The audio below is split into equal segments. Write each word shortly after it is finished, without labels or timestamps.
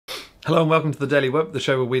Hello and welcome to the Daily WIP, the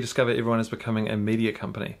show where we discover everyone is becoming a media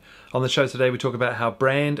company. On the show today we talk about how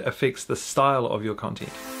brand affects the style of your content.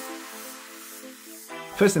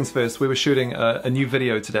 First things first, we were shooting a new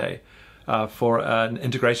video today for an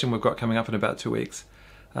integration we've got coming up in about 2 weeks,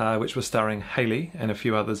 which was starring Hayley and a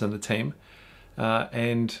few others in the team.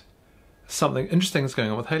 And something interesting is going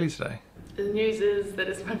on with Hayley today. The news is that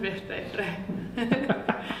it's my birthday today.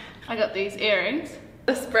 I got these earrings.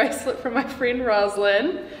 This bracelet from my friend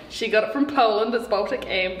Roslyn. She got it from Poland, it's Baltic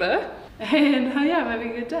Amber. And yeah, I'm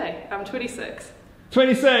having a good day. I'm 26.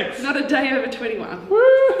 26! Not a day over 21. Woo!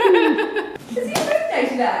 It's your birthday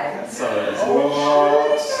today. So it is.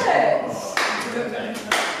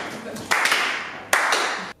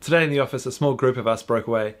 Today in the office, a small group of us broke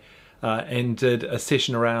away and did a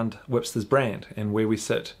session around Whipster's brand and where we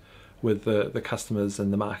sit with the customers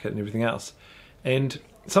and the market and everything else. And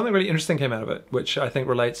something really interesting came out of it, which I think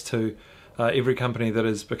relates to every company that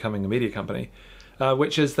is becoming a media company,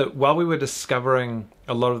 which is that while we were discovering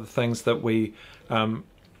a lot of the things that we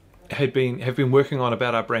have been working on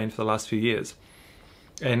about our brand for the last few years,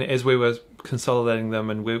 and as we were consolidating them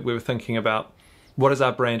and we were thinking about what is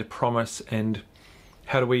our brand promise and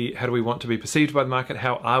how do we want to be perceived by the market,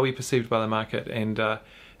 how are we perceived by the market, and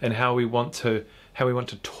how we want to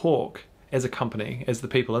talk as a company, as the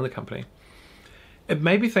people in the company. It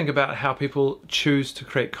made me think about how people choose to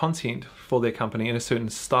create content for their company in a certain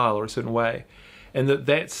style or a certain way, and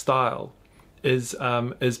that style is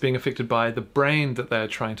being affected by the brand that they are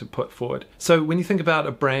trying to put forward. So when you think about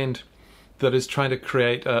a brand that is trying to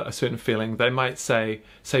create a certain feeling, they might say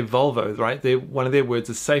Volvo, right? One of their words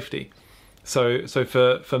is safety. So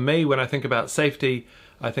for me, when I think about safety,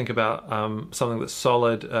 I think about something that's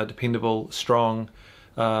solid, dependable, strong,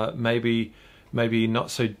 maybe not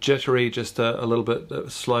so jittery, just a little bit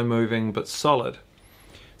slow moving, but solid.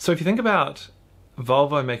 So if you think about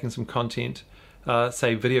Volvo making some content,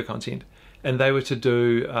 say video content, and they were to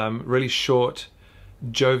do really short,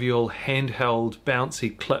 jovial, handheld,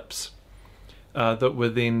 bouncy clips that were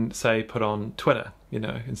then, say, put on Twitter,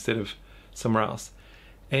 instead of somewhere else.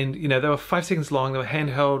 And, they were 5 seconds long, they were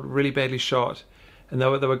handheld, really badly shot, and they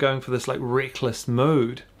were going for this like reckless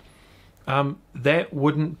mood. That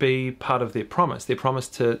wouldn't be part of their promise. Their promise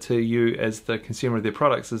to you as the consumer of their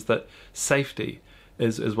products is that safety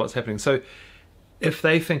is what's happening. So if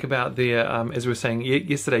they think about their, as we were saying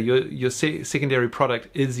yesterday, your secondary product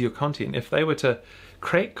is your content. If they were to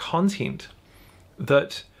create content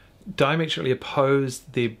that diametrically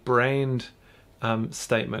opposed their brand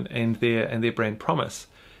statement and their brand promise,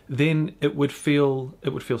 then it would feel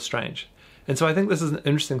strange. And so I think this is an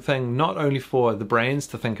interesting thing, not only for the brands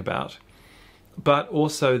to think about, but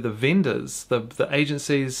also the vendors, the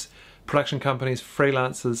agencies, production companies,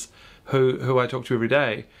 freelancers who I talk to every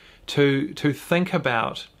day, to think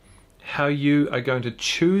about how you are going to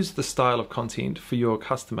choose the style of content for your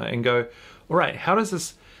customer and go, all right, how does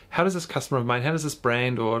this customer of mine, how does this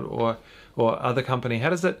brand or other company, how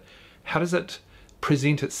does it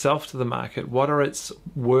present itself to the market? What are its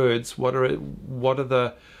words? What are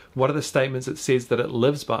the statements it says that it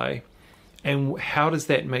lives by? And how does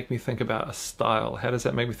that make me think about a style? How does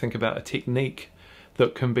that make me think about a technique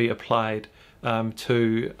that can be applied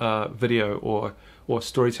to video or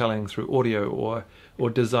storytelling through audio or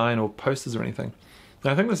design or posters or anything?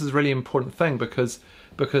 And I think this is a really important thing because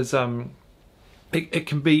it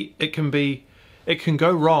can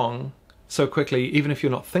go wrong so quickly even if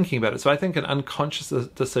you're not thinking about it. So I think an unconscious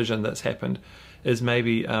decision that's happened is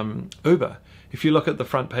maybe Uber. If you look at the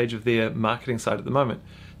front page of their marketing site at the moment,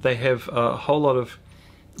 they have a whole lot of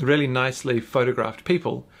really nicely photographed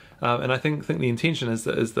people, and I think the intention is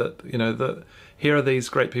that here are these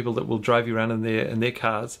great people that will drive you around in their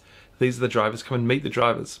cars. These are the drivers. Come and meet the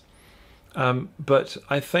drivers. But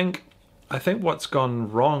I think what's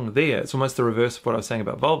gone wrong there, it's almost the reverse of what I was saying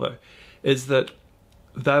about Volvo, is that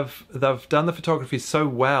they've done the photography so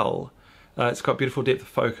well. It's got beautiful depth of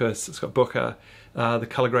focus. It's got bokeh. The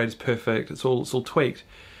color grade is perfect. It's all tweaked.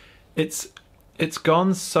 It's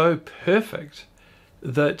gone so perfect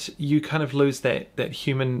that you kind of lose that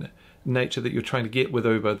human nature that you're trying to get with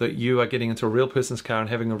Uber, that you are getting into a real person's car and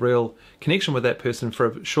having a real connection with that person for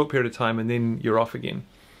a short period of time and then you're off again.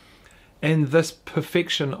 And this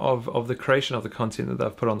perfection of the creation of the content that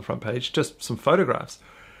they've put on the front page, just some photographs,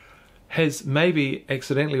 has maybe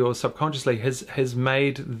accidentally or subconsciously has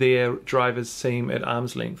made their drivers seem at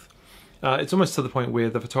arm's length. It's almost to the point where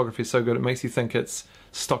the photography is so good it makes you think it's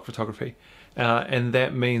stock photography, and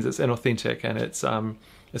that means it's inauthentic and it's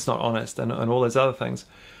not honest and all those other things.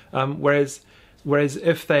 Whereas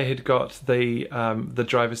if they had got the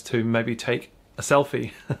drivers to maybe take a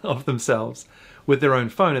selfie of themselves with their own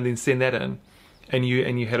phone and then send that in, and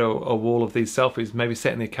you had a wall of these selfies, maybe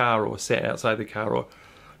sat in their car or sat outside their car or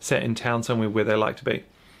sat in town somewhere where they like to be,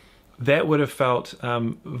 that would have felt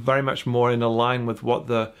very much more in line with what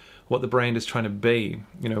the brand is trying to be.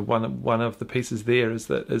 You know, one of the pieces there is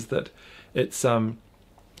that it's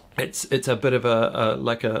a bit of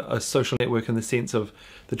a social network in the sense of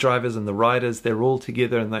the drivers and the riders, they're all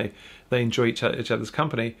together and they enjoy each other's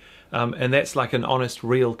company, and that's like an honest,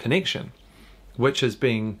 real connection, which is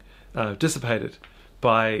being dissipated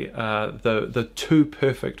by the too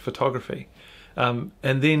perfect photography. And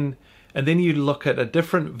then you look at a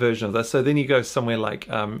different version of this. So then you go somewhere like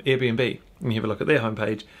Airbnb and you have a look at their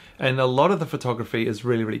homepage, and a lot of the photography is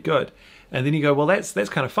really, really good. And then you go, well, that's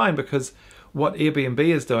kind of fine, because what Airbnb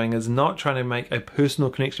is doing is not trying to make a personal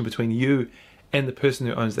connection between you and the person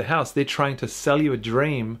who owns the house. They're trying to sell you a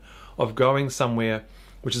dream of going somewhere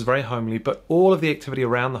which is very homely, but all of the activity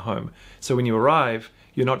around the home. So when you arrive,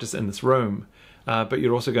 you're not just in this room, but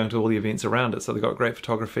you're also going to all the events around it. So they've got great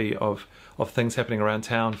photography of things happening around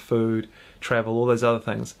town, food, travel, all those other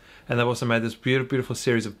things. And they've also made this beautiful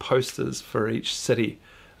series of posters for each city,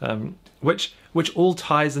 which all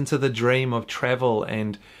ties into the dream of travel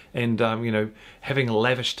and you know, having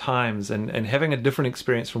lavish times and having a different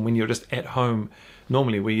experience from when you're just at home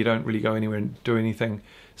normally, where you don't really go anywhere and do anything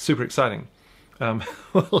super exciting.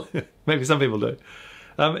 Well, maybe some people do.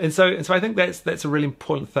 And so I think that's a really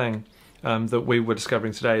important thing that we were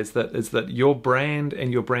discovering today, is that your brand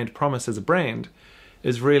and your brand promise as a brand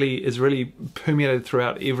is really permeated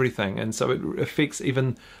throughout everything, and so it affects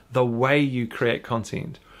even the way you create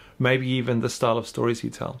content, maybe even the style of stories you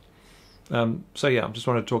tell. So yeah, I just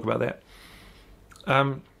wanted to talk about that.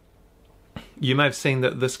 You may have seen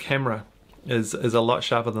that this camera is a lot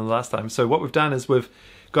sharper than the last time. So what we've done is we've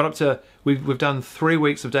got up to we've done 3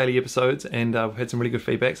 weeks of daily episodes, and we've had some really good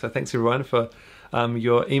feedback. So thanks everyone for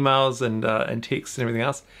your emails and texts and everything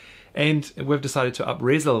else. And we've decided to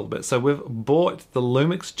up-res a little bit. So we've bought the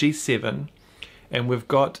Lumix G7, and we've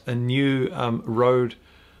got a new Rode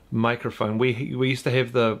microphone. We used to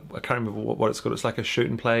have I can't remember what it's called. It's like a shoot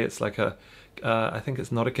and play. It's like I think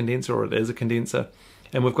it's not a condenser, or it is a condenser.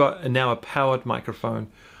 And we've got now a powered microphone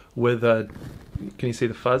with can you see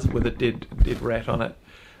the fuzz? With a dead rat on it.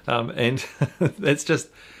 And that's just,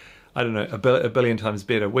 I don't know, a billion times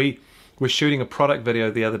better. We were shooting a product video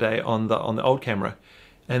the other day on the old camera,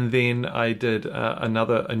 and then I did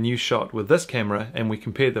a new shot with this camera, and we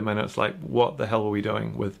compared them, and it's like, what the hell are we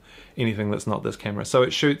doing with anything that's not this camera? So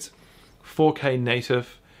it shoots 4K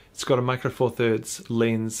native. It's got a micro four thirds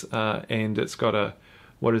lens, and it's got a,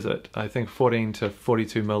 what is it? I think 14 to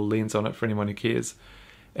 42mm lens on it for anyone who cares.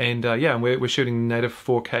 And yeah, and we're shooting native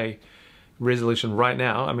 4K resolution right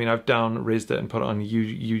now. I mean, I've down-resed it and put it on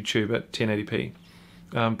YouTube at 1080p.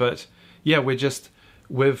 But yeah, we've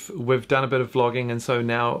done a bit of vlogging, and so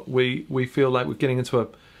now we feel like we're getting into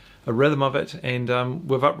a rhythm of it, and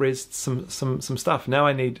we've up-resed some stuff. Now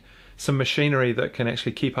I need some machinery that can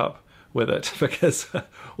actually keep up with it, because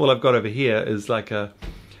all I've got over here is like an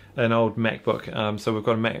old MacBook. So we've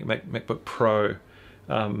got a MacBook Pro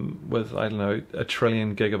with, I don't know, 1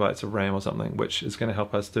 trillion gigabytes of RAM or something, which is going to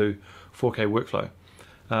help us do 4K workflow.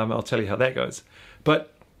 I'll tell you how that goes.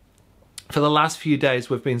 But for the last few days,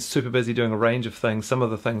 we've been super busy doing a range of things, some of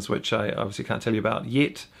the things which I obviously can't tell you about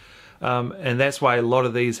yet. And that's why a lot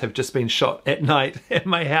of these have just been shot at night at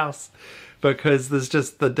my house, because there's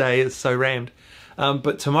just, the day is so rammed.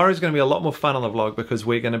 But tomorrow's going to be a lot more fun on the vlog, because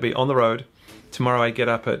we're going to be on the road. Tomorrow I get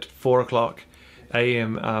up at 4 o'clock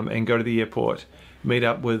AM and go to the airport, meet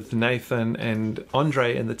up with Nathan and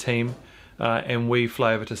Andre and the team, and we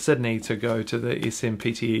fly over to Sydney to go to the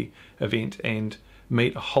SMPTE event and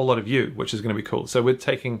meet a whole lot of you, which is going to be cool. So we're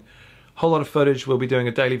taking a whole lot of footage. We'll be doing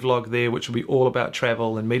a daily vlog there, which will be all about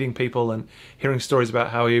travel and meeting people and hearing stories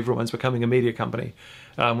about how everyone's becoming a media company.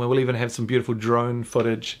 We'll even have some beautiful drone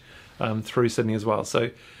footage through Sydney as well.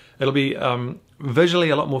 So it'll be visually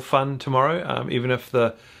a lot more fun tomorrow, even if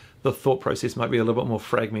the thought process might be a little bit more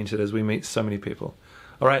fragmented as we meet so many people.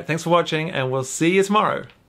 All right, thanks for watching, and we'll see you tomorrow.